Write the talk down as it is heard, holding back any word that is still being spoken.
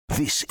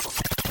This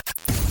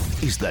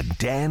is the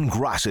Dan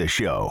Graca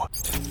Show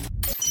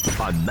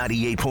on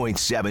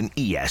 98.7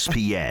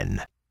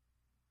 ESPN.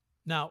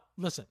 Now,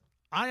 listen,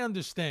 I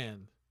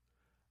understand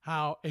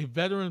how a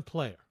veteran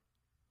player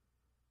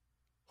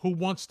who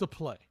wants to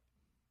play,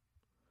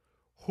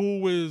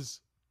 who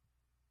is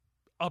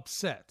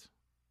upset,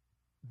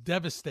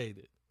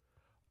 devastated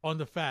on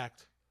the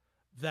fact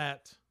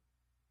that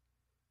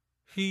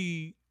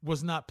he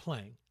was not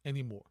playing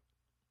anymore.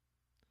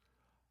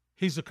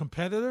 He's a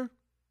competitor.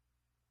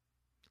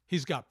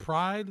 He's got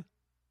pride.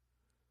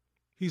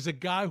 He's a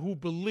guy who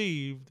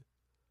believed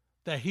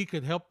that he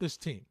could help this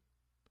team.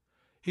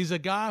 He's a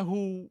guy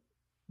who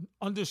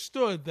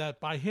understood that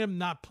by him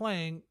not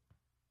playing,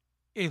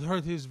 it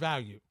hurt his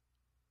value.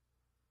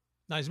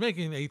 Now, he's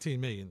making $18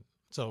 million,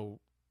 so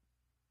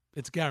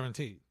it's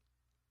guaranteed.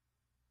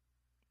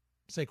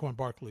 Saquon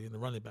Barkley and the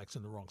running backs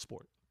in the wrong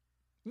sport.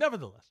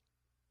 Nevertheless,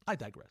 I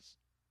digress.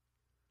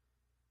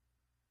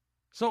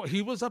 So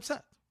he was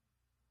upset.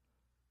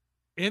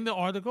 In the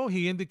article,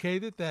 he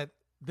indicated that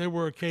there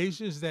were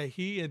occasions that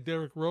he and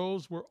Derrick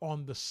Rose were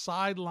on the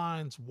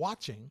sidelines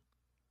watching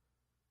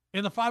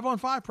in a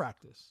 5-on-5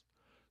 practice.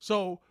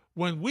 So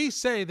when we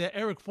say that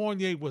Eric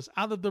Fournier was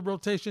out of the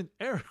rotation,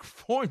 Eric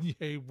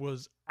Fournier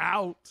was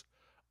out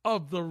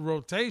of the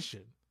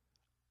rotation.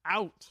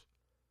 Out.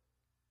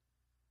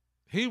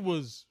 He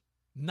was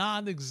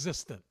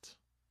non-existent.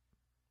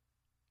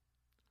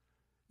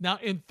 Now,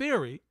 in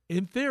theory,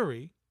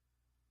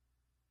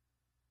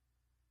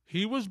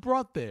 he was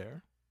brought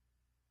there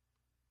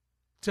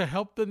to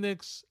help the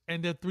Knicks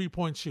and their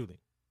three-point shooting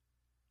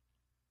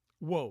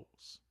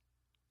woes.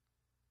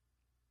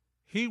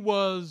 He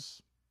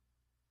was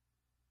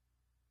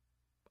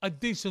a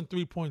decent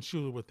three-point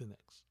shooter with the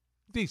Knicks.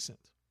 Decent.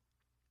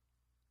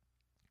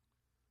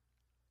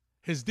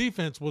 His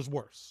defense was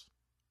worse.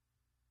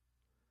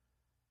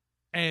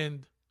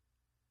 And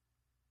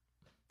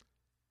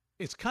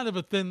it's kind of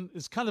a thin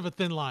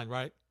line,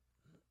 right?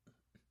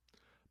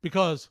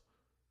 Because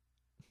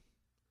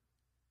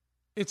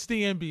it's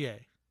the NBA.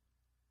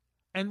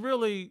 And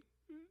really,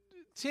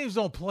 teams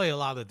don't play a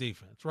lot of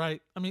defense,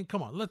 right? I mean,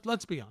 come on,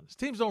 let's be honest.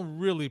 Teams don't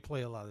really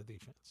play a lot of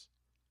defense.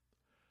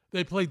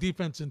 They play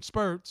defense in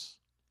spurts.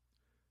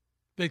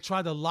 They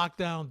try to lock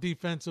down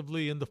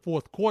defensively in the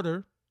fourth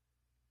quarter.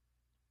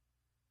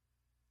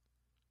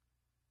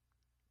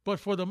 But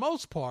for the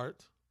most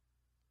part,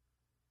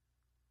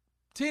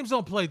 teams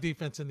don't play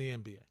defense in the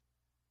NBA.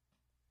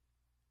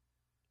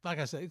 Like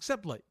I said,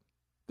 except late.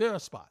 There are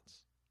spots.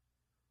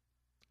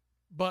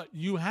 But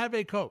you have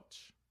a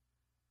coach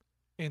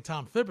in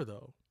Tom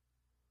Thibodeau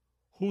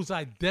whose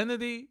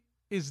identity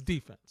is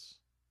defense.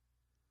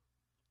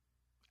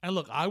 And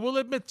look, I will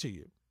admit to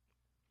you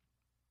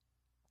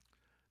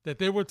that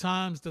there were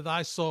times that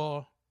I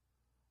saw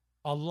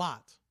a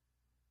lot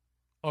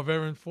of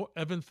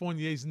Evan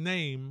Fournier's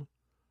name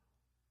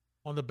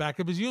on the back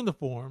of his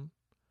uniform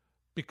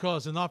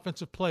because an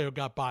offensive player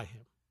got by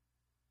him.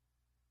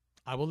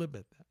 I will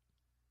admit that.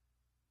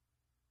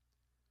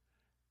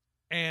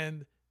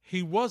 And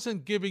he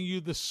wasn't giving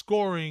you the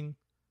scoring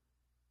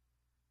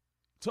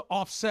to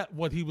offset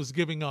what he was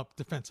giving up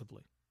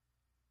defensively.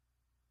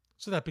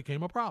 So that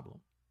became a problem.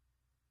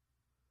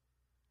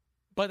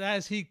 But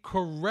as he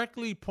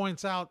correctly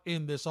points out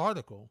in this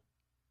article,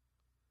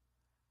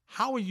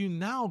 how are you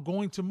now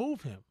going to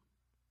move him?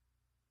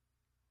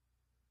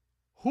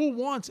 Who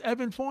wants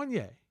Evan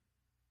Fournier?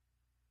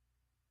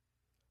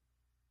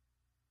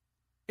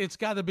 It's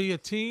got to be a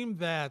team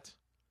that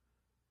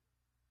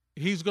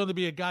he's going to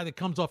be a guy that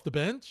comes off the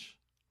bench.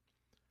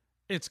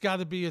 It's got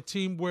to be a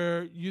team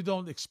where you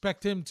don't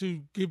expect him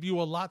to give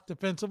you a lot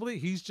defensively.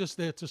 He's just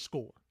there to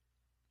score.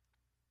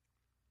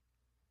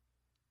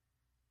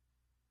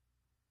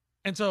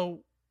 And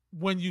so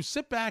when you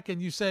sit back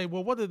and you say,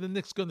 well, what are the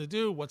Knicks going to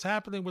do? What's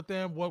happening with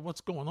them?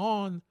 What's going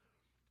on?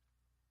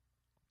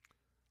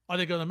 Are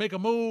they going to make a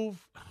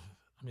move?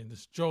 I mean,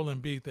 this Joel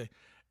Embiid thing,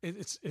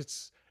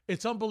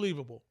 it's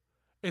unbelievable.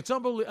 It's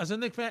unbelievable. As a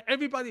Knicks fan,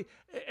 everybody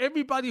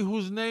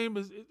whose name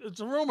it's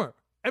a rumor.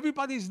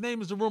 Everybody's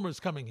name is a rumor is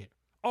coming here.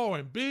 Oh,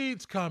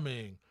 Embiid's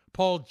coming.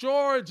 Paul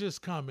George is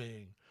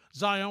coming.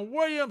 Zion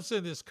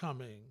Williamson is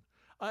coming.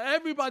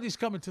 Everybody's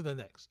coming to the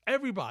Knicks.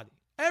 Everybody.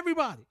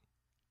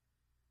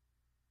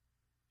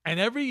 And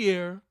every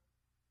year,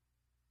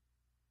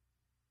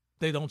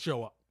 they don't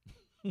show up.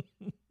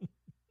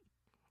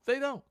 They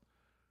don't.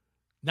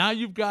 Now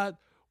you've got,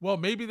 well,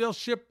 maybe they'll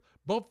ship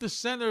both the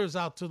centers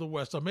out to the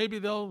West, or maybe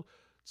they'll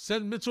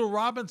send Mitchell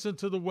Robinson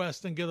to the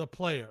West and get a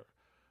player.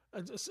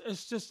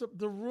 It's just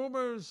the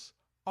rumors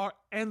are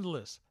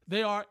endless.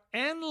 They are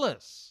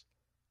endless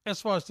as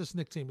far as this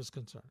Knicks team is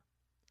concerned.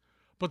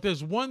 But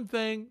there's one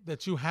thing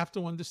that you have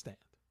to understand,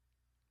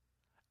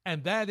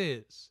 and that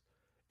is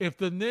if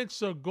the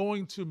Knicks are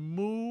going to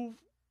move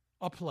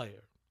a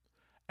player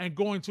and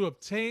going to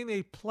obtain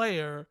a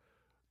player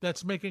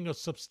that's making a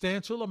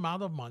substantial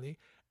amount of money,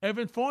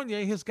 Evan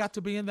Fournier has got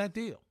to be in that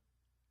deal.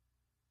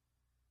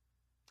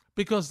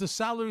 Because the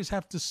salaries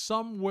have to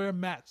somewhere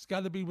match. It's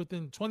got to be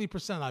within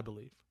 20%, I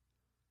believe.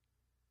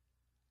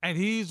 And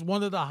he's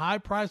one of the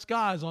high-priced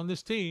guys on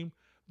this team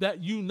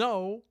that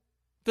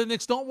the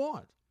Knicks don't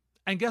want.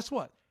 And guess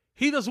what?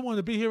 He doesn't want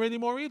to be here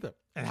anymore either.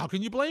 And how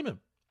can you blame him?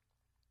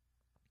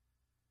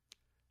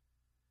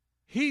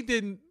 He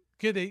didn't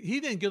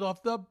get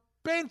off the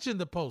bench in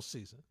the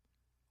postseason.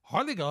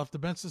 Hardly got off the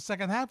bench the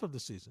second half of the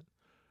season.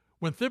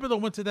 When Thibodeau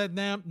went to that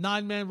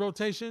nine-man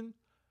rotation,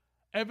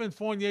 Evan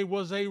Fournier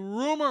was a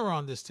rumor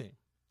on this team.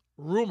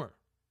 Rumor.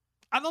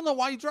 I don't know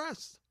why he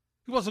dressed.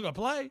 He wasn't going to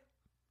play.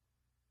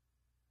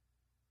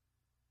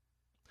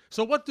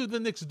 So what do the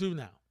Knicks do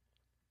now?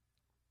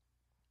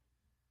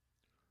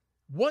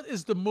 What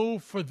is the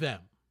move for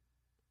them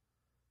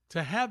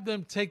to have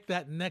them take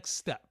that next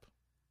step?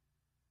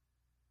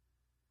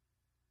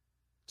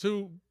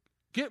 To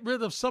get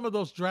rid of some of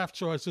those draft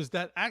choices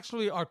that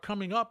actually are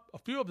coming up. A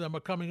few of them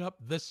are coming up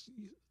this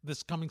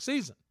coming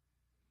season.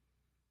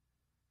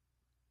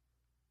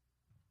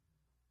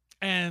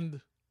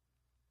 And,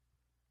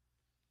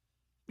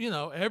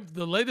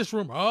 the latest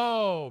rumor,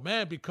 oh,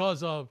 man,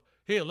 because of,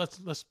 here,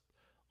 let's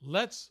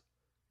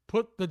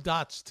put the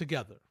dots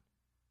together.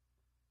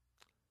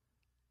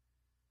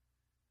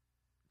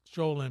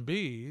 Joel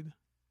Embiid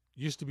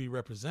used to be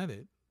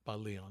represented by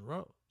Leon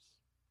Rose.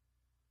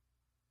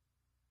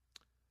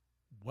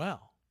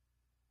 Well,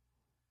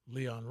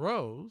 Leon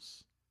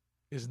Rose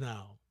is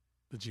now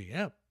the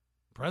GM,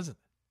 president.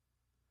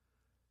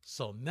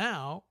 So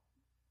now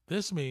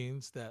this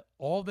means that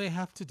all they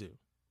have to do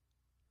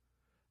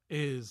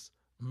is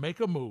make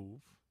a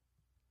move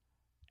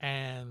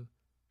and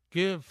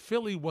give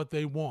Philly what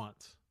they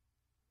want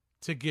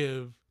to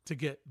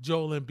get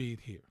Joel Embiid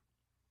here.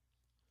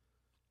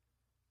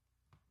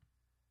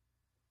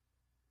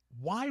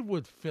 Why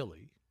would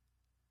Philly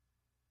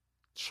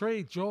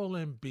trade Joel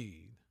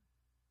Embiid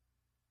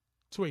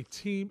to a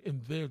team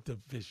in their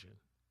division?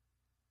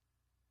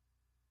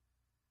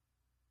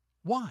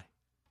 Why?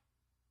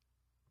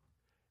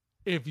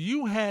 If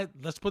you had,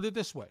 let's put it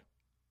this way,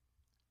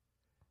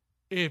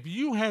 if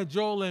you had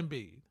Joel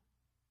Embiid,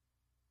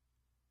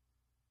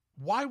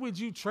 why would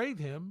you trade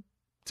him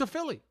to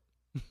Philly?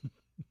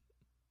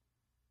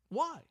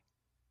 Why?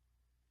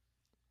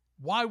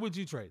 Why would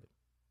you trade him?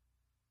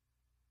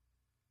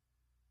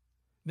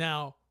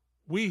 Now,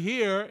 we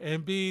hear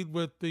Embiid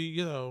with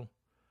the,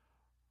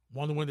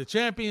 want to win the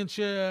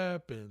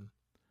championship and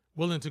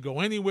willing to go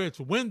anywhere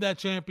to win that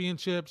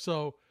championship.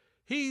 So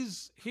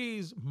he's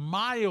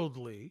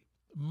mildly,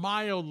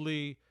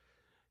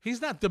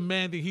 he's not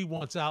demanding he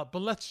wants out,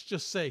 but let's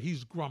just say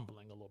he's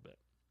grumbling a little bit.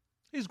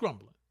 He's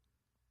grumbling.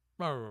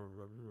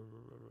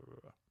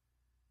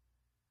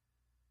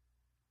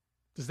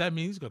 Does that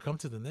mean he's going to come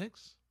to the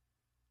Knicks?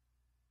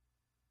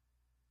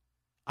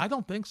 I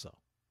don't think so.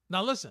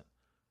 Now listen,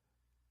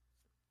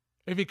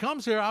 if he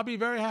comes here, I'll be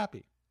very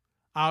happy.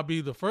 I'll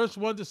be the first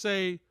one to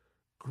say,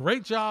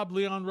 great job,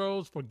 Leon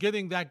Rose, for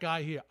getting that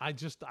guy here. I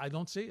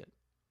don't see it.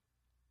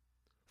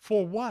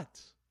 For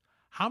what?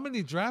 How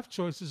many draft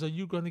choices are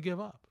you going to give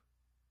up?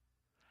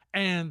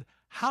 And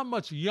how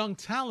much young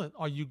talent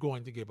are you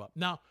going to give up?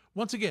 Now,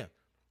 once again,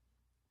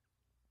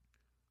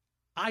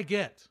 I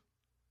get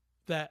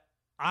that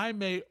I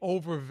may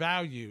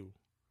overvalue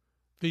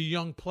the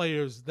young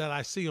players that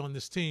I see on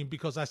this team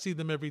because I see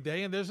them every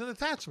day and there's an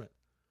attachment.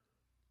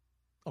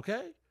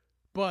 Okay?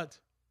 But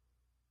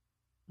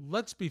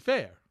let's be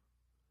fair.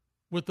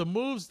 With the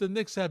moves the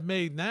Knicks have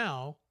made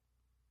now,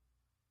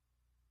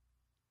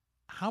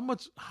 how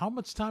much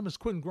time is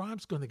Quentin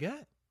Grimes going to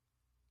get?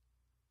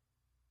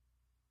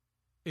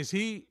 Is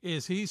he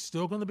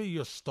still going to be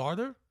your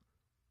starter?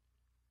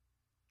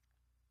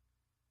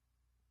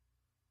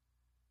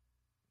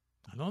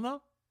 I don't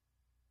know.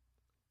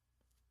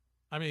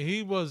 I mean,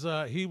 he was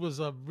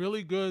a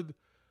very good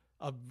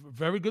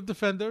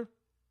defender,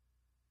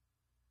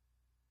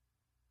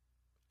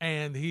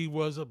 and he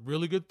was a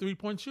really good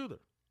three-point shooter.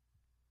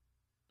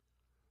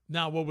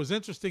 Now, what was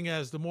interesting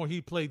as the more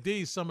he played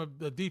D, some of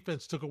the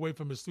defense took away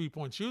from his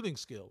three-point shooting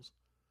skills,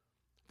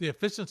 the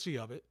efficiency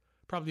of it,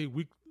 probably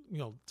weak,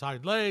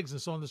 tired legs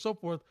and so on and so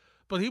forth.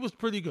 But he was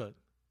pretty good.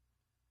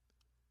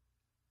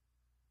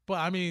 But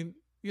I mean,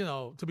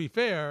 to be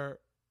fair,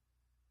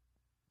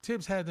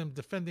 Tibbs had him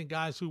defending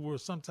guys who were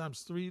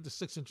sometimes 3 to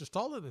 6 inches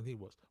taller than he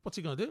was. What's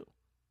he going to do?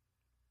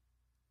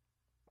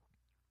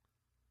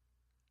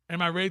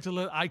 Am I ready to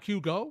let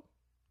IQ go?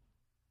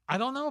 I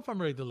don't know if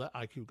I'm ready to let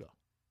IQ go.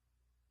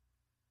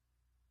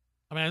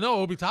 I mean, I know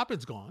Obi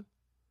Toppin's gone.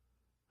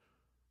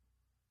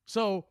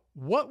 So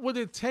what would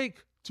it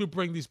take to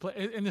bring these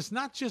players? And it's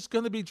not just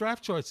going to be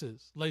draft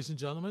choices, ladies and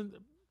gentlemen,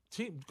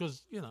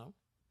 because,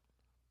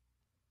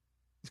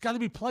 it's got to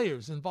be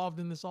players involved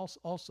in this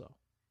also.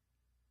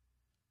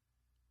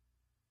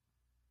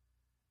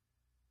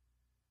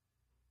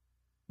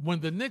 When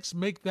the Knicks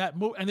make that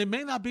move, and it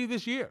may not be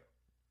this year.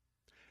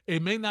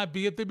 It may not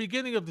be at the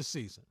beginning of the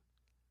season.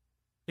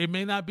 It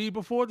may not be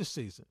before the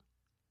season.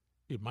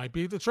 It might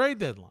be at the trade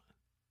deadline.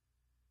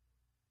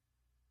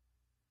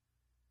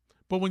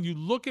 But when you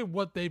look at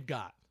what they've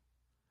got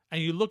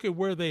and you look at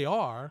where they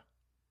are,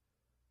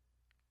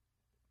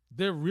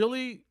 they're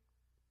really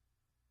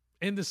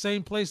in the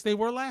same place they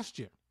were last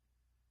year.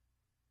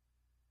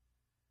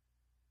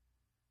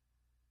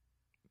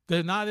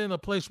 They're not in a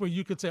place where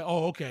you could say,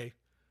 oh, okay,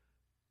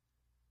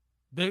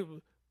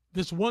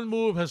 this one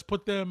move has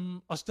put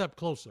them a step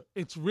closer.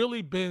 It's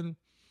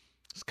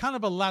kind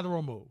of a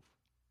lateral move.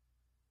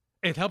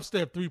 It helps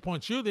their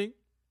three-point shooting.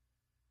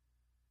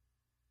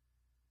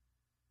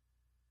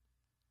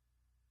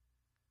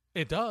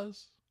 It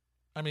does.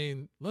 I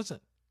mean, listen,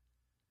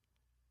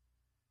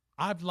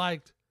 I've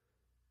liked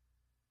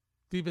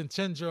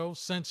DiVincenzo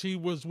since he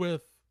was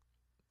with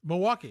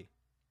Milwaukee,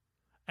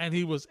 and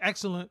he was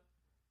excellent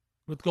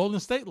with Golden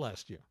State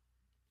last year.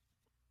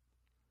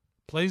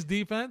 Plays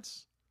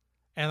defense,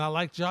 and I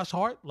like Josh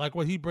Hart, like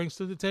what he brings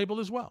to the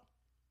table as well.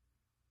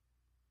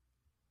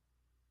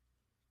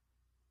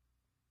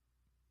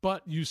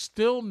 But you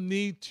still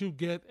need to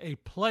get a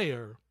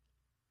player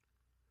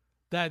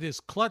that is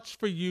clutch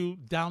for you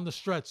down the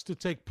stretch to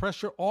take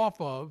pressure off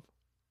of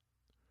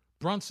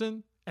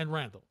Brunson and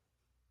Randall.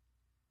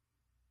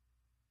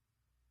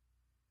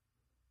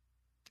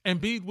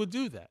 Embiid would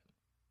do that.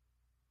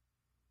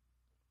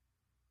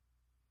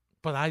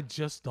 But I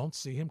just don't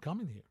see him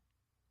coming here.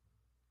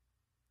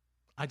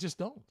 I just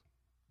don't.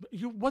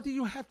 What do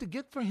you have to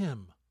get for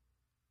him?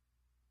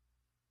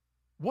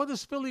 What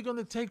is Philly going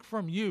to take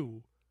from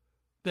you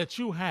that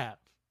you have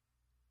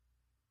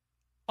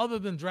other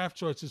than draft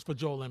choices for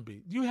Joel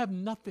Embiid? You have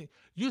nothing.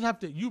 You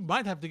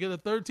might have to get a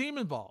third team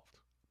involved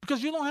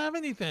because you don't have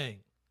anything.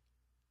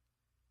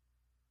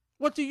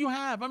 What do you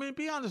have? I mean,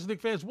 be honest,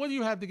 Knicks fans. What do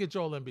you have to get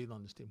Joel Embiid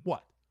on this team?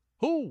 What?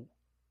 Who?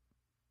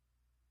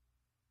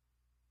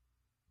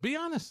 Be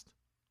honest.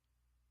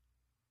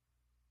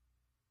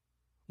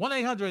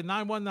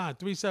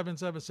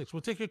 1-800-919-3776.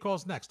 We'll take your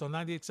calls next on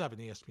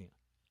 98.7 ESPN.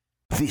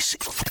 This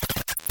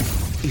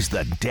is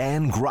the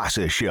Dan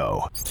Graca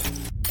Show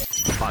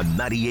on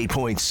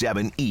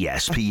 98.7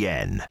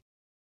 ESPN.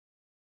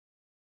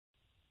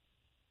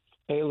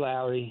 Hey,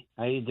 Larry.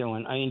 How you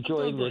doing? I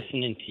enjoy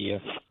listening to you.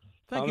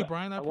 Thank you,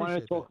 Brian. I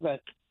appreciate it.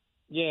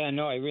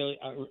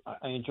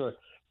 I enjoy it.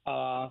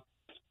 I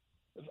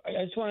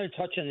just wanted to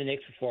touch on the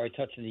Knicks before I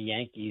touch on the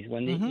Yankees.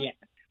 When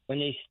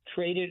they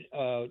traded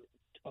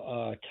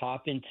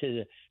Top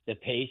into the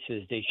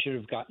Pacers, they should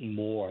have gotten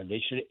more. They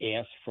should have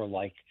asked for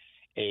like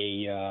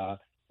a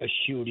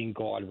shooting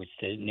guard, which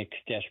the Knicks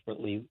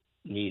desperately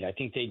need. I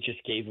think they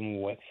just gave him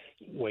away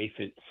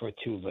for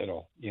too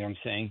little. You know what I'm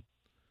saying?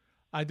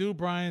 I do,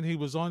 Brian. He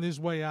was on his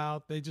way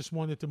out. They just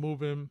wanted to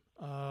move him.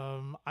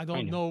 I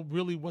don't know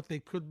really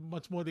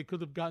much more they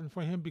could have gotten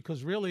for him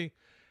because really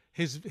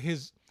his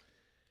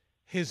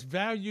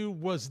value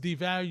was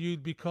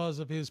devalued because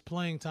of his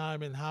playing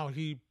time and how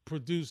he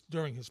produced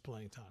during his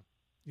playing time.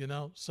 You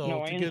know,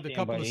 so to get a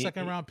couple of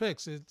second-round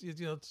picks, it's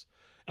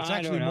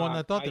actually more than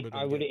I thought they were going to get.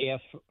 I would have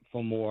asked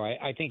for more.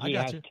 I think he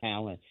has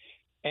talent.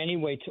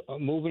 Anyway,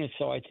 moving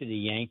aside to the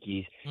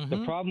Yankees,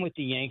 the problem with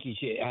the Yankees,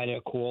 I had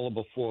a caller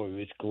before. It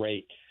was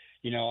great.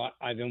 You know,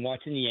 I've been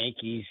watching the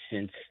Yankees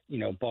since,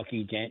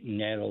 Bucky Denton,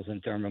 Nettles,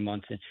 and Thurman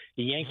Munson.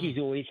 The Yankees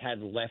always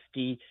had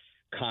lefty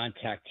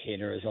contact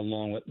hitters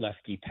along with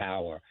lefty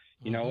power,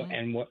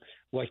 and what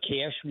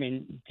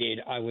Cashman did,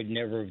 I would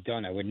never have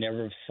done. I would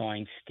never have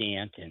signed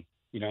Stanton.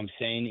 You know what I'm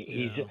saying?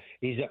 Yeah.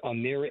 He's a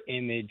mirror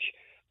image,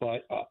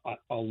 but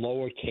a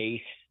lower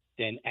case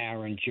than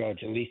Aaron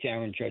Judge. At least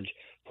Aaron Judge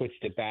puts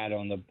the bat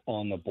on the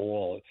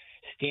ball.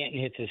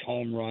 Stanton hits his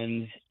home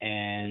runs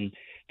and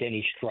then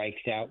he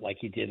strikes out like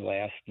he did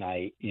last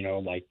night,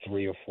 like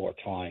 3 or 4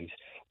 times.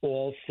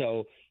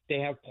 Also, they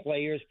have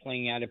players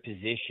playing out of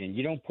position.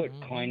 You don't put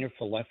Kiner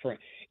for left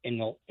in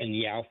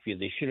the outfield.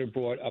 They should have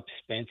brought up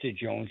Spencer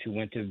Jones, who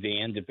went to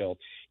Vanderbilt.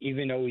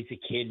 Even though he's a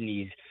kid and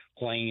he's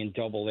playing in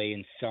Double-A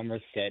in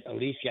Somerset, at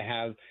least you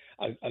have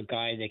a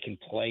guy that can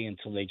play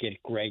until they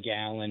get Greg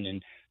Allen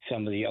and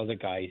some of the other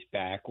guys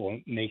back or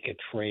make a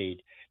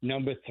trade.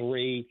 Number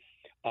 3,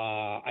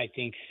 I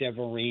think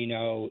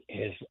Severino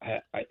is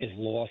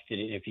lost it.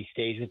 If he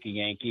stays with the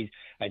Yankees,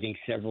 I think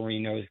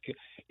Severino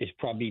is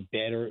probably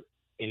better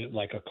in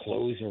like a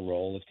closer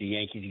role if the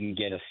Yankees can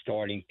get a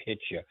starting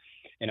pitcher.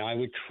 And I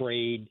would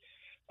trade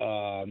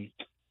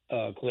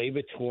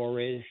Gleyber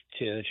Torres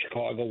to the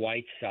Chicago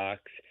White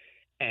Sox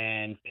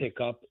and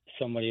pick up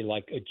somebody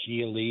like a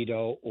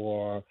Giolito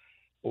or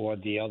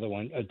the other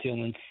one, a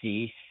Dylan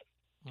Cease.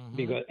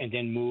 And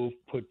then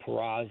put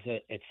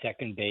Peraza at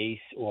second base,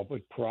 or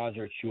put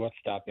Peraza at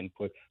shortstop and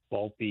put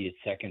Volpe at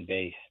second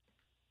base.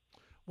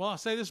 Well, I'll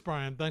say this,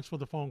 Brian. Thanks for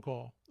the phone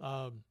call.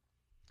 The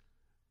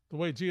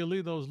way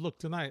Giolito's look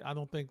tonight, I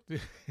don't think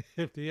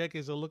if the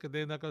Yankees are looking,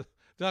 they're not going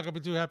to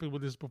be too happy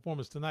with his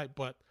performance tonight.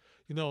 But,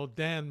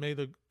 Dan made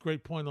a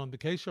great point on the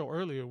K Show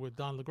earlier with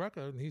Don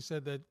LaGreca, and he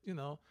said that,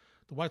 the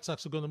White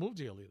Sox are going to move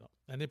Giolito,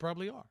 and they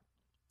probably are.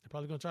 They're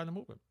probably going to try to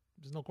move him.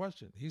 There's no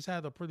question. He's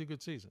had a pretty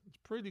good season. It's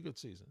a pretty good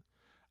season.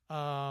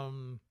 I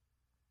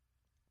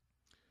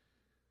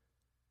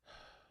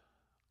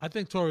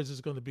think Torres is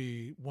going to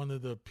be one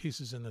of the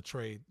pieces in the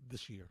trade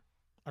this year.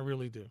 I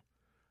really do.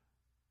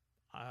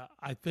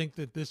 I think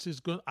that this is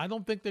good. I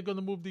don't think they're going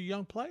to move the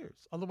young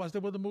players. Otherwise, they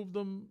would have moved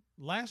them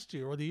last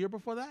year or the year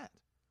before that.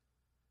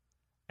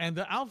 And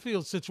the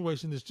outfield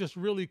situation is just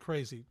really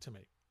crazy to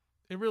me.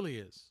 It really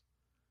is.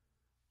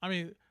 I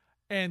mean,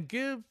 and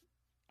give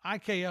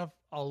IKF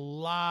a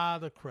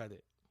lot of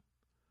credit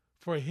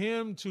for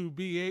him to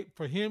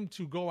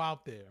go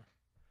out there,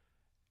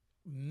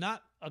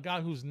 not a guy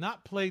who's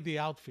not played the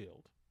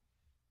outfield,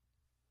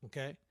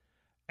 okay?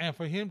 And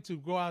for him to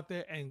go out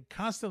there and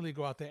constantly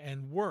go out there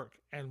and work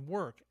and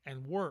work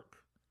and work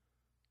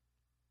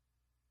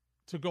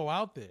to go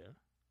out there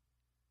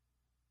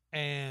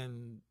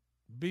and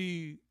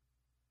be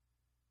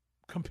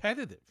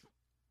competitive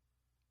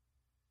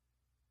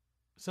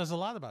says a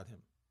lot about him.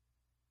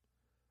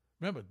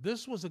 Remember,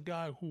 this was a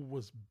guy who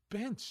was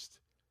benched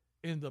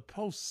in the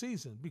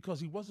postseason because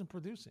he wasn't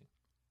producing.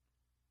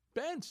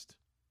 Benched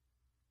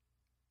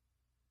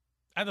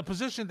at a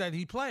position that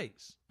he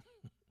plays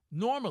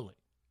normally.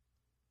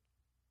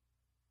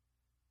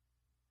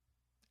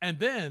 And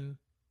then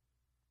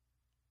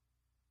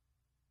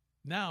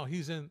now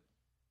he's in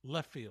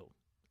left field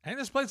and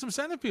has played some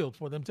center field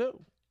for them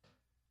too.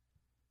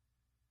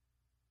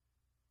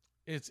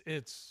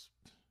 It's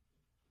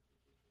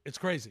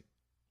crazy.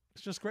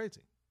 It's just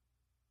crazy.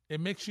 It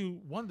makes you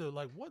wonder,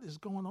 like, what is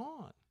going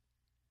on?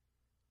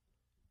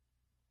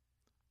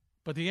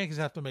 But the Yankees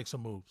have to make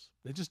some moves.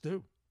 They just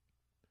do.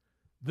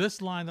 This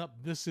lineup,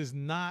 this is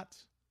not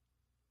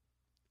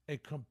a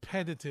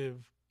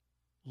competitive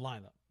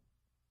lineup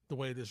the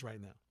way it is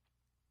right now.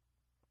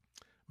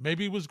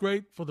 Maybe it was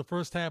great for the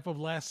first half of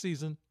last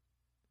season,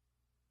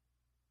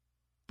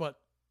 but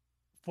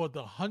for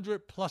the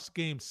 100-plus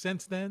games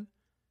since then,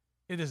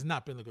 it has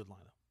not been a good lineup.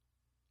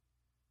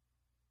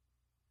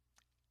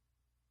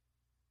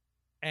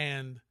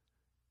 And,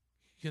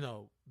 you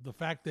know, the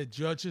fact that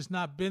Judge has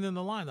not been in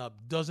the lineup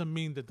doesn't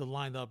mean that the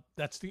lineup,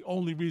 that's the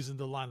only reason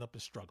the lineup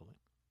is struggling.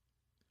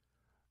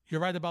 You're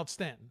right about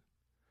Stanton.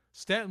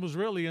 Stanton was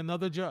really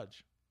another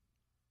Judge,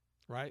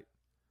 right?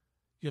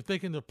 You're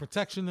thinking the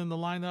protection in the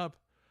lineup.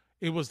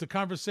 It was the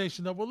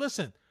conversation of, well,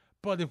 listen,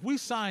 but if we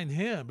sign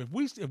him, if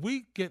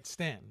we get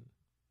Stanton,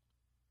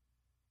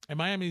 and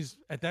Miami's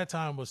at that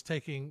time was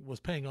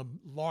paying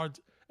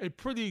a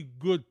pretty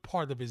good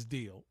part of his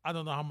deal. I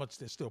don't know how much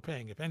they're still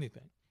paying, if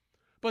anything,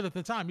 but at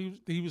the time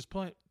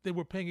they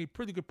were paying a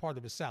pretty good part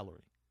of his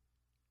salary,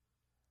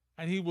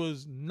 and he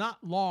was not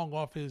long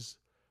off his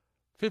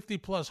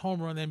 50-plus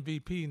home run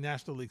MVP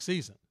National League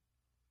season.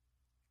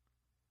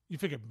 You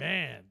figure,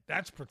 man,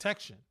 that's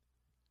protection.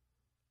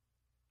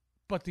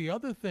 But the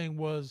other thing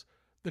was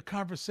the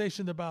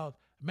conversation about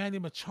Manny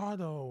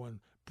Machado and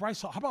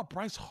Bryce. How about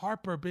Bryce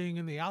Harper being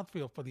in the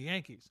outfield for the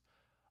Yankees?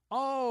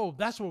 Oh,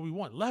 that's what we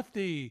want.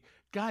 Lefty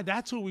guy,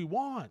 that's who we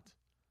want.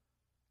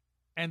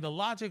 And the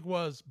logic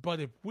was, but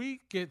if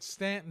we get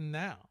Stanton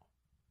now,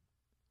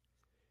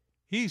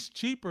 he's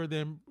cheaper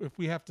than if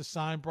we have to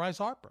sign Bryce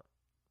Harper.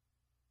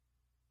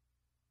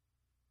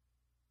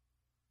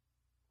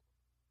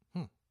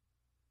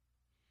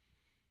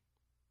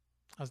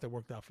 How's that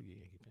worked out for you,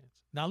 Yankee fans?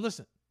 Now,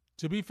 listen,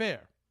 to be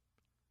fair,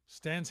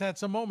 Stan's had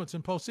some moments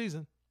in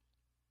postseason.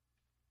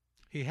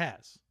 He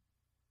has.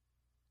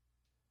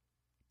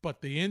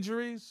 But the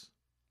injuries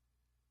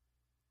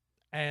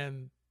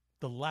and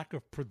the lack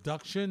of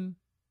production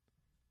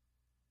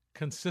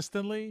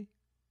consistently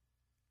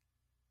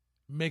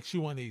makes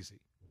you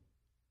uneasy.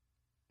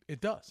 It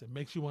does. It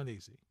makes you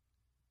uneasy.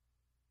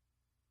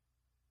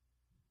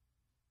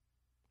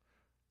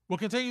 We'll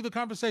continue the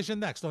conversation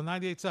next on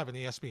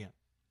 98.7 ESPN.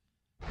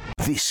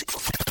 This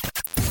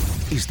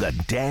is the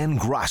Dan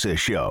Graca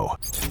Show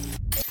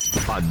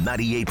on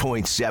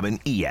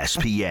 98.7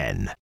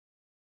 ESPN.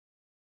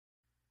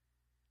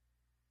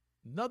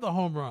 Another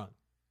home run.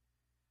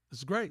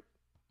 It's great.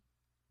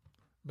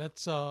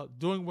 Mets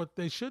doing what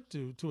they should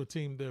do to a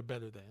team they're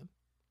better than,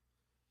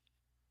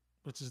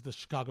 which is the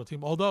Chicago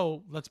team.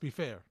 Although, let's be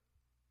fair,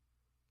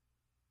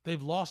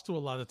 they've lost to a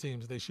lot of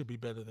teams they should be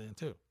better than,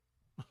 too.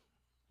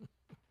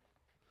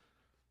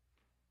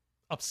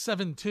 Up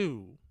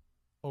 7-2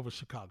 over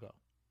Chicago.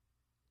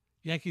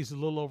 Yankees a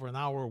little over an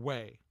hour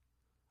away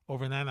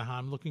over in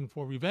Anaheim looking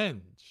for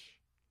revenge.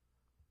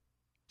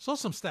 Saw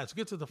some stats.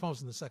 Get to the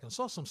phones in a second.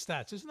 Saw some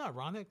stats. Isn't it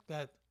ironic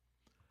that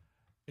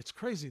it's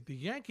crazy? The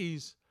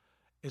Yankees,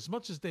 as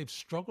much as they've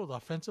struggled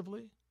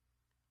offensively,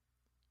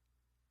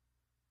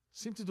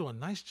 seem to do a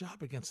nice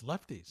job against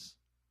lefties.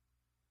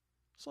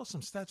 Saw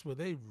some stats where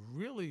they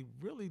really,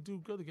 really do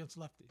good against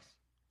lefties.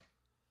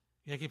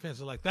 Yankee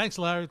fans are like, thanks,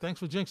 Larry. Thanks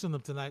for jinxing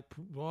them tonight.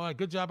 Boy,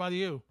 good job out of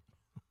you.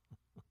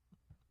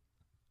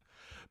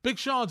 Big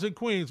Sean's in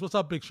Queens. What's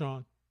up, Big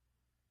Sean?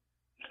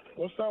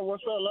 What's up, Larry?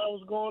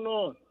 What's going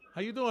on?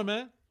 How you doing,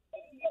 man?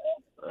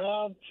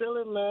 I'm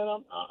chilling,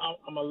 man.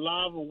 I'm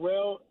alive and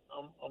well.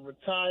 I'm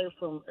retired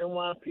from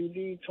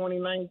NYPD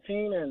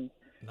 2019, and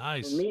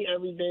nice. For me,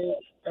 every day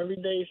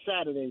is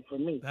Saturday for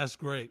me. That's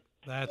great.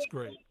 That's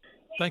great.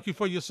 Thank you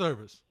for your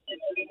service.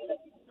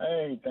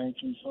 Hey, thank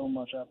you so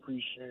much. I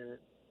appreciate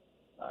it.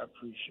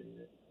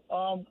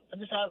 I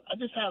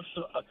just have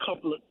a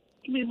couple of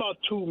Give me about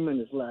 2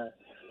 minutes, lad.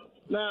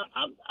 Now,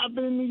 I've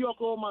been in New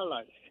York all my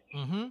life,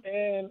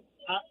 and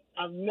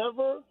I've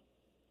never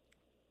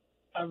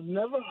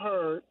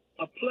heard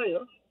a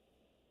player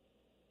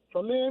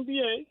from the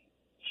NBA,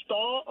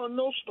 star or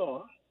no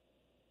star,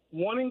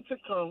 wanting to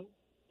come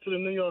to the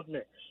New York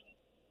Knicks.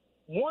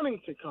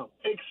 Wanting to come,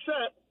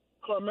 except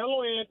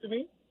Carmelo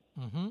Anthony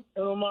and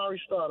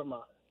Omari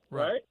Stoudemire,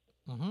 right?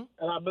 And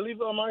I believe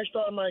Omari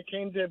Stoudemire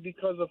came there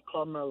because of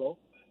Carmelo,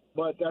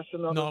 but that's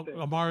another thing.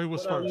 No, Omari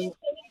was first.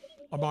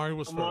 Omari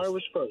was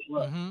first,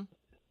 right?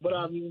 But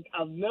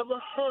I've never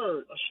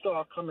heard a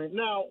star come in.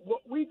 Now,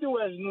 what we do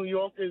as New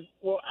Yorkers,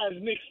 well, as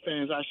Knicks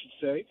fans, I should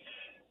say,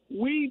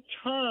 we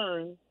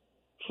turn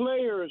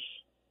players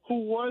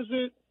who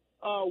wasn't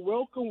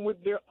welcome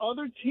with their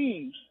other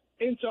teams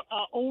into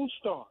our own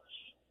stars.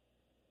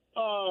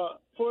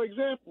 For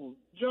example,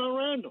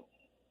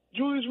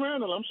 Julius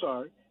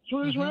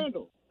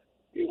Randle.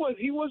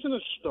 He wasn't a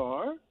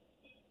star,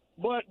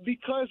 but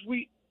because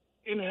we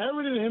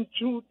inherited him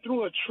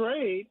through a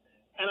trade,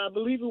 and I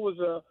believe it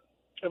was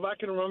if I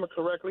can remember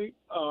correctly,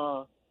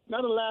 not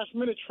a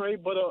last-minute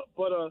trade, but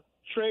a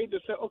trade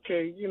that said,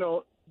 okay,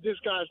 this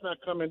guy's not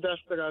coming, that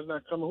guy's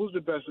not coming. Who's the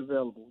best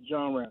available?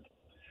 John Randle.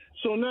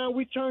 So now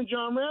we turn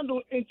John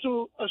Randle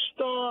into a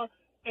star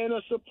and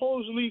a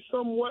supposedly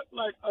somewhat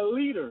like a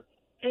leader.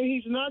 And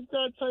he's not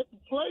that type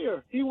of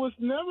player. He was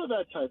never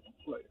that type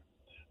of player.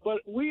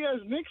 But we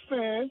as Knicks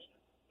fans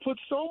put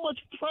so much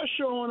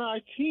pressure on our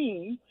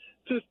team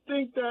to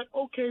think that,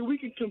 okay, we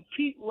can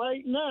compete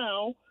right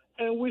now,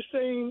 and we're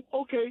saying,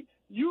 okay,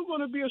 you're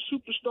going to be a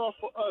superstar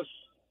for us.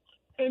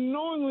 And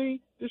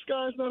knowingly, this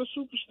guy's not a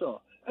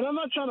superstar. And I'm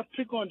not trying to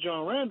pick on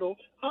John Randle.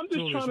 I'm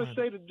just trying to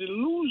say the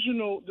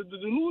delusional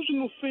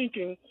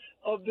thinking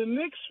of the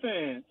Knicks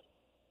fan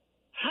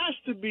has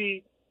to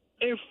be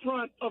in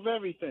front of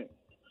everything.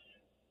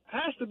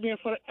 Has to be in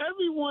front of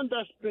everyone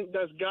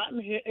that's gotten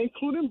here,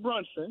 including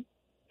Brunson.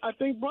 I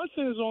think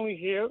Brunson is only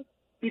here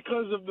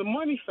because of the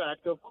money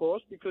factor, of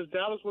course, because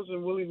Dallas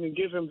wasn't willing to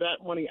give him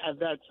that money at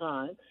that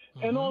time.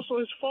 And also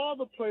his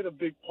father played a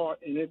big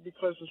part in it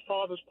because his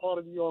father's part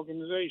of the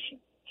organization.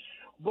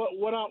 But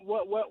what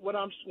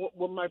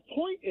my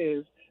point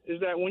is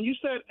that when you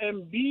said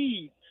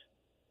Embiid,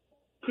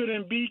 could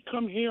Embiid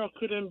come here or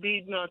could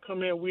Embiid not come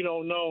here? We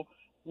don't know.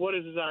 What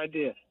is his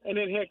idea? And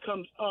then here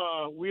comes,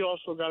 we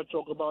also got to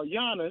talk about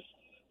Giannis,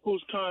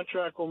 whose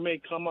contract may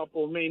come up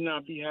or may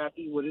not be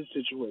happy with his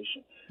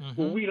situation.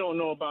 Well, we don't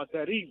know about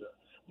that either.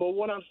 But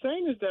what I'm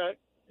saying is that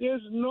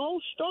there's no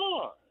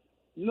star,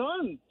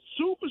 none,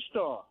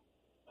 superstar.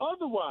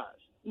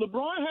 Otherwise,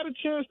 LeBron had a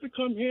chance to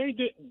come here, he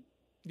didn't.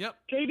 Yep.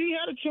 KD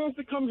had a chance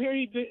to come here,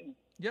 he didn't.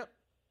 Yep.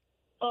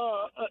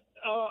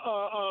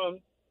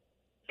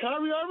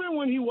 Kyrie Irving,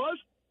 when he was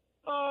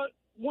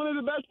one of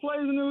the best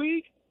players in the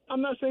league,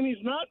 I'm not saying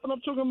he's not, but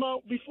I'm talking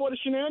about before the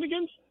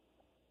shenanigans,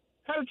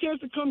 had a chance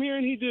to come here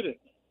and he didn't.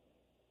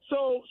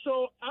 So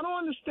I don't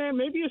understand.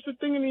 Maybe it's a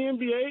thing in the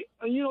NBA,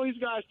 and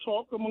these guys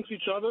talk amongst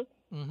each other,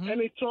 and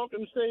they talk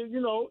and say,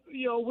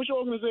 which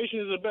organization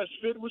is the best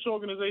fit, which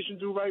organization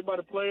do right by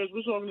the players,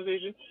 which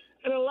organization,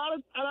 and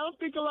I don't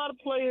think a lot of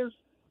players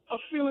are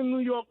feeling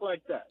New York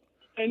like that.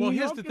 And well,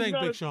 here's the thing,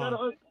 Big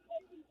Sean.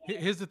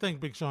 Here's the thing,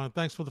 Big Sean.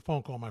 Thanks for the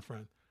phone call, my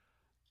friend.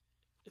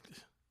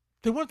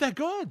 They weren't that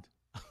good.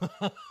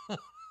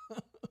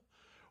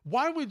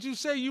 Why would you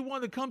say you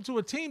want to come to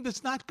a team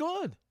that's not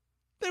good?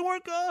 They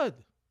weren't good.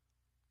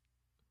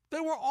 They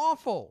were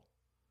awful.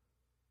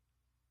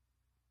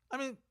 I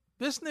mean,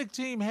 this Knicks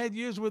team had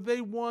years where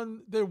they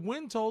won, their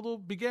win total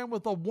began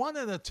with a 1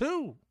 and a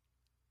 2.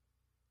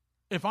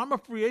 If I'm a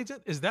free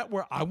agent, is that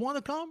where I want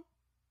to come?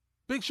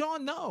 Big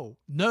Sean, no.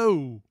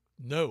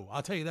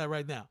 I'll tell you that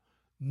right now.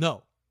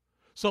 No.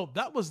 So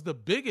that was the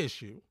big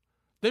issue.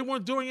 They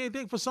weren't doing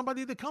anything for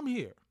somebody to come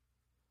here.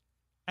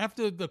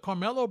 After the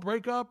Carmelo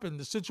breakup and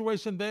the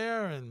situation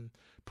there and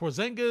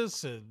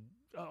Porzingis and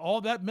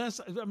all that mess,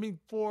 I mean,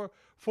 for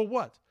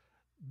what?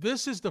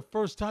 This is the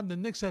first time the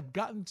Knicks have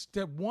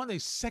won a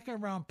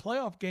second-round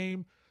playoff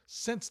game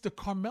since the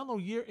Carmelo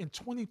year in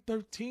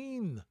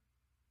 2013.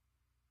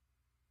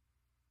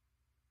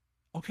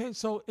 Okay,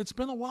 so it's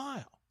been a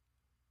while.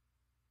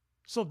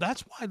 So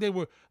that's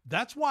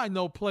why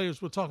no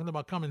players were talking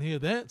about coming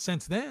here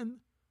since then.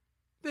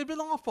 They've been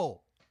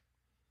awful.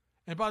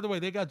 And by the way,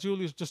 they got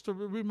Julius, just a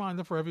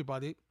reminder for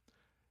everybody,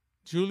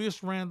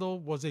 Julius Randle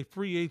was a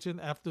free agent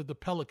after the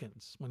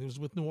Pelicans when he was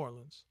with New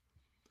Orleans.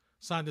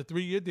 Signed a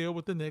 3-year deal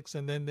with the Knicks,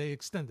 and then they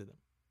extended him.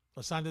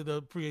 Or signed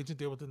a free agent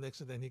deal with the Knicks,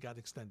 and then he got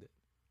extended.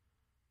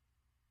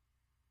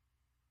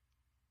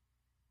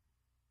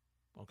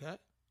 Okay?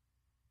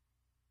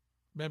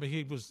 Remember,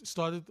 he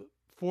started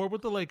 4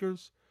 with the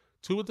Lakers,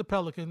 2 with the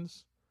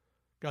Pelicans,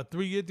 got a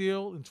 3-year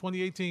deal in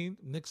 2018.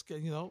 Knicks,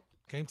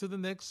 came to the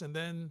Knicks, and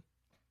then,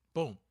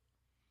 boom.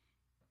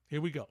 Here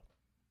we go.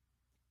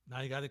 Now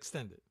he got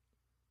extended.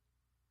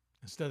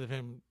 Instead of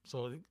him,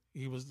 so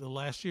he was the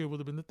last year, would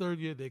have been the 3rd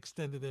year, they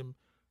extended him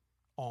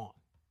on.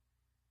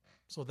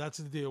 So that's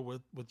the deal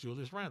with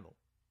Julius Randle.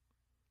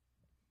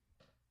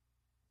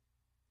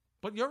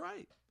 But you're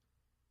right.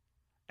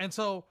 And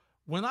so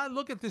when I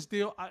look at this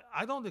deal,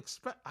 I don't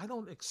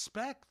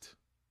expect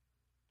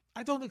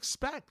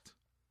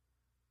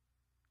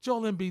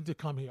Joel Embiid to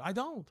come here. I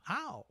don't.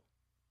 How?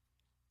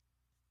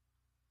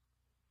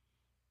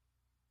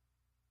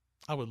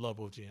 I would love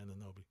OG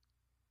Anunoby.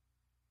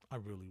 I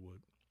really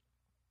would.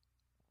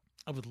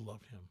 I would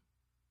love him.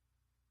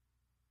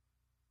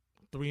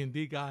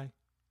 3-and-D guy,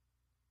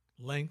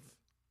 length,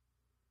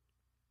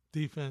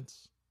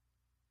 defense,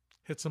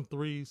 hit some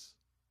threes.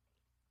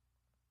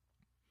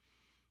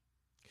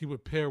 He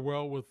would pair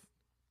well with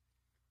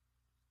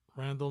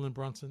Randall and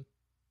Brunson.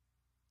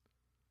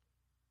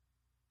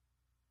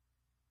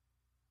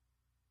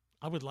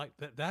 I would like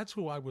that. That's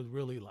who I would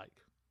really like.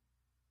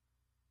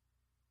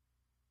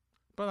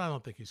 But I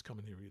don't think he's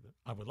coming here either.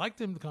 I would like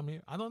him to come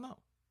here. I don't know.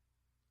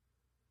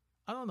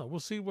 We'll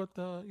see what,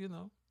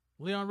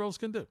 Leon Rose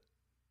can do.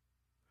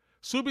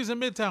 Subi's in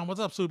Midtown. What's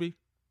up, Subi?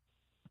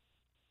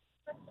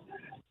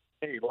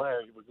 Hey,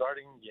 Larry,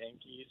 regarding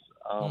Yankees,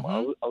 I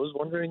was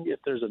wondering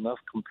if there's enough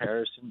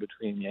comparison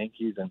between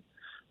Yankees and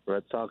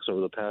Red Sox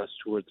over the past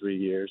 2 or 3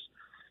 years,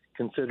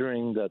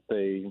 considering that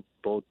they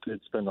both did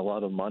spend a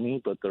lot of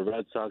money, but the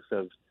Red Sox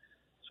have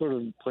sort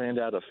of planned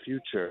out a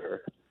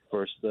future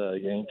versus the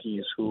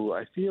Yankees, who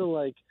I feel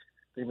like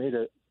they made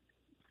a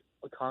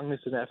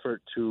cognizant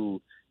effort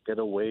to get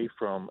away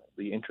from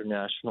the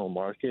international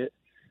market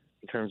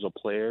in terms of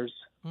players,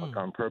 like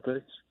on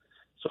purpose.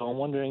 So I'm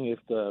wondering if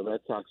the Red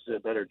Sox did a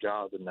better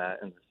job in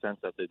that, in the sense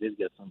that they did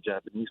get some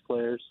Japanese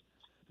players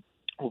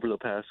over the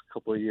past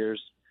couple of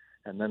years,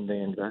 and then they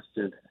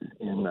invested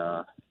in,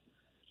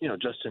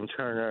 Justin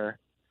Turner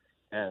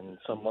and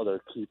some other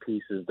key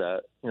pieces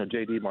that,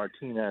 J.D.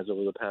 Martinez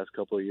over the past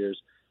couple of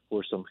years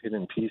were some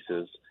hidden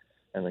pieces,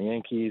 and the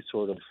Yankees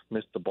sort of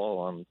missed the ball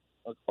on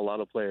a lot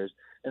of players.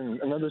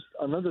 And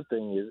another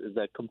thing is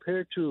that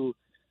compared to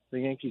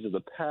the Yankees of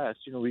the past,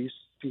 we used to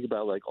speak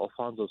about like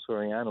Alfonso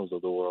Soriano's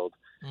of the world,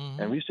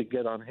 and we used to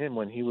get on him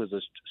when he was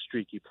a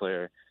streaky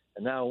player.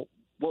 And now,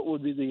 what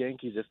would be the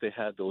Yankees if they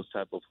had those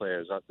type of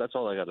players? That's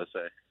all I got to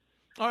say.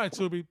 All right,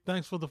 Subi,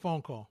 thanks for the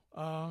phone call.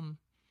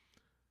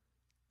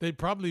 They'd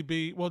probably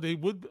be, they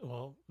would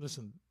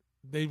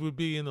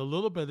be in a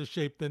little better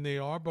shape than they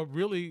are, but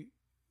really,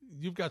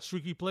 you've got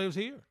streaky players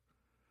here.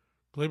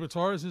 Gleyber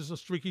Torres is a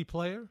streaky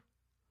player.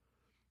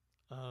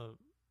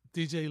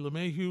 DJ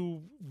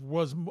LeMahieu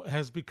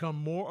has become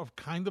more of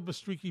kind of a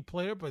streaky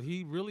player, but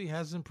he really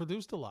hasn't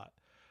produced a lot.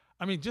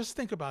 I mean, just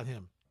think about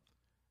him.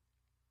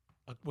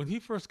 When he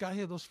first got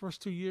here, those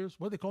first 2 years,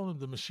 what they call him,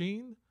 the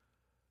machine,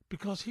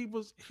 because he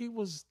was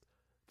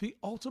the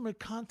ultimate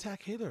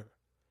contact hitter.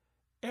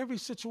 Every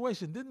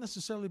situation didn't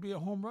necessarily be a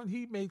home run.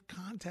 He made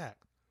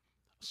contact,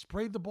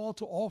 sprayed the ball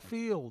to all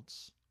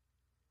fields.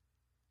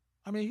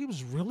 I mean, he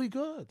was really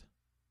good.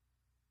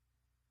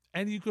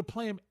 And you could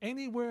play him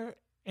anywhere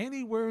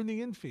in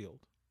the infield.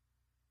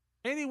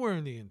 Anywhere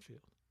in the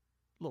infield.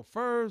 A little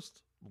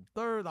first, a little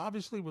third,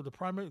 obviously with the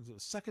primary, the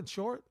second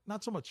short.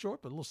 Not so much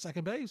short, but a little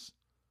second base.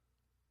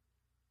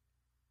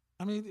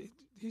 I mean,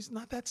 he's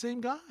not that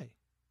same guy.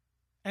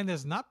 And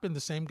has not been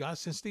the same guy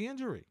since the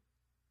injury.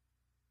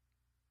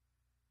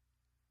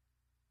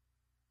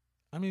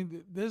 I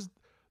mean, there's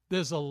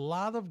a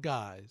lot of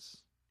guys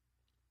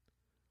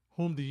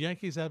whom the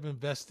Yankees have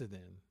invested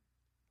in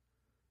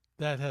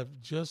that have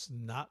just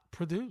not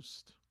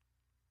produced.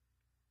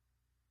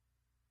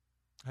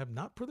 Have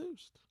not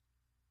produced.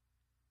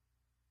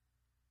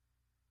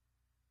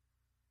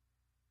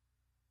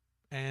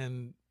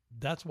 And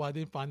that's why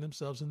they find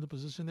themselves in the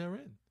position they're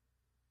in.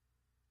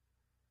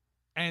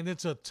 And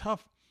it's a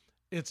tough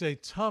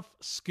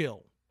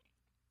skill.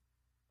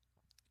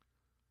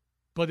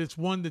 But it's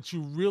one that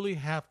you really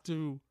have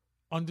to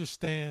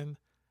understand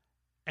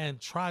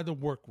and try to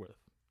work with.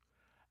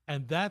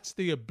 And that's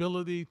the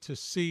ability to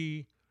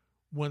see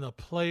when a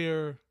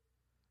player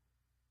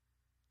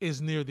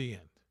is near the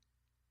end,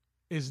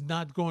 is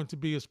not going to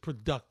be as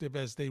productive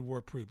as they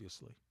were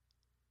previously.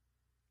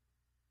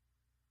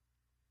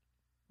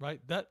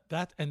 Right?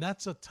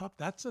 That's a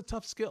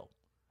tough skill.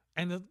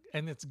 And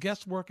it's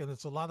guesswork, and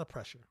it's a lot of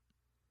pressure.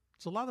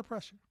 It's a lot of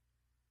pressure.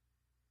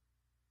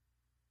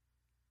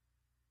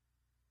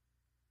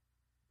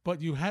 But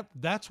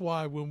that's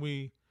why when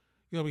we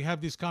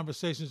have these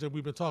conversations, and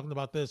we've been talking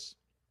about this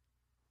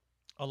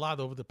a lot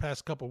over the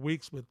past couple of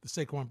weeks with the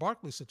Saquon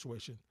Barkley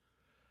situation,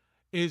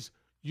 is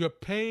you're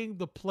paying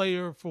the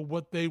player for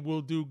what they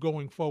will do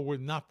going forward,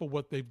 not for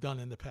what they've done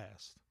in the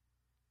past.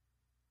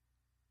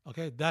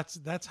 Okay,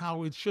 that's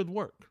how it should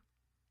work.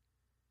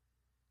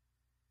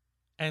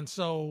 And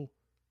so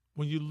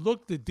when you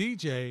look at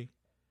DJ,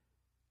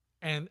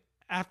 and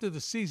after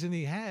the season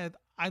he had,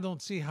 I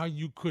don't see how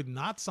you could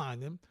not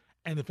sign him.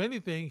 And if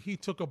anything, he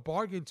took a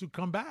bargain to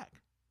come back.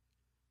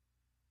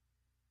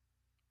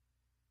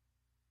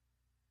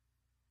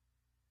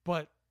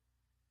 But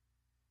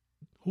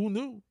who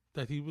knew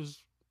that he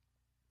was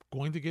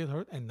going to get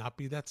hurt and not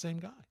be that same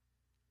guy?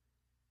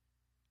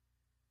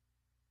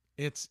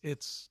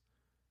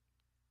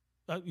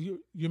 You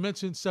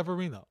mentioned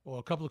Severino, or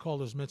a couple of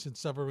callers mentioned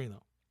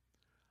Severino.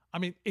 I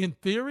mean, in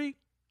theory,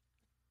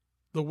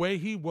 the way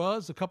he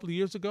was a couple of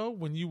years ago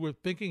when you were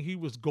thinking he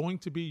was going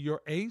to be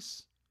your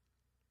ace,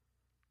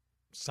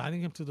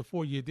 signing him to the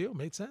 4-year deal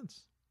made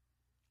sense.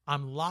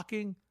 I'm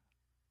locking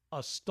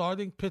a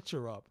starting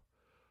pitcher up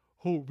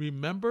who,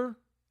 remember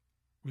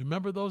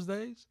those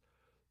days,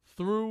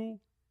 threw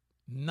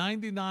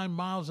 99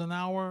 miles an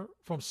hour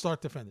from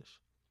start to finish.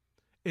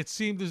 It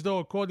seemed as though,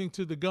 according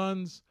to the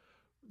guns,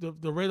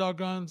 the radar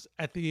guns,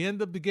 at the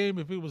end of the game,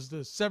 if it was the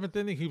 7th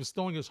inning, he was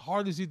throwing as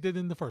hard as he did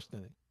in the 1st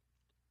inning.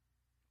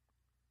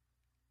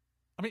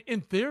 I mean,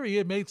 in theory,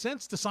 it made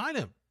sense to sign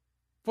him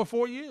for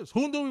 4 years.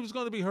 Who knew he was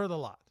going to be hurt a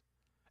lot?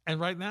 And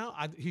right now,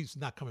 he's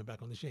not coming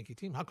back on this Yankee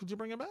team. How could you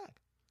bring him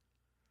back?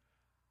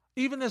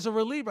 Even as a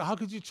reliever, how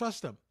could you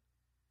trust him?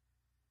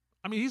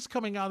 I mean, he's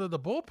coming out of the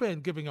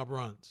bullpen giving up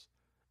runs.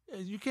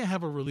 You can't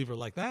have a reliever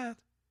like that.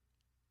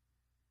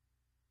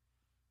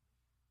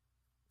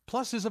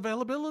 Plus, his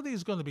availability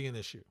is going to be an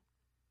issue.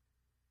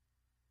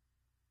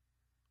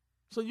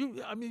 So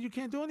you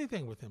can't do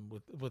anything with him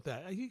with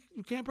that.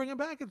 You can't bring him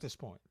back at this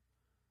point.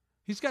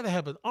 He's got to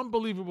have an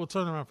unbelievable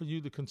turnaround for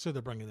you to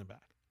consider bringing him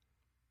back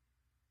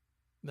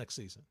next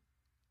season.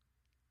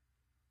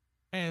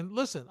 And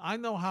listen, I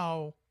know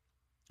how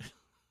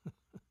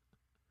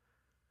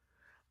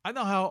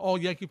all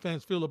Yankee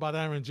fans feel about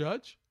Aaron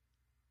Judge.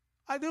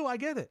 I do. I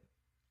get it.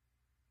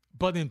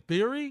 But in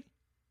theory,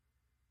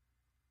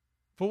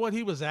 for what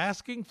he was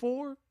asking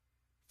for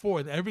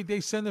an everyday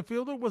center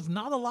fielder, was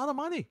not a lot of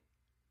money.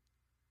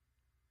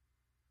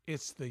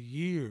 It's the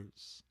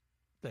years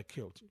that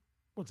killed you.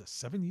 What was it,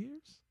 7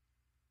 years?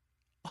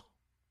 Oh.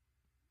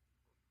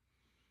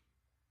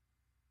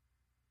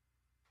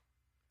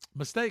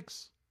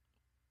 Mistakes.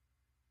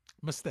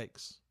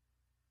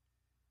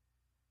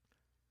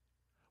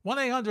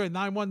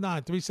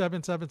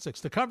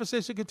 1-800-919-3776. The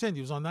conversation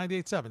continues on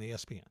 98.7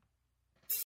 ESPN.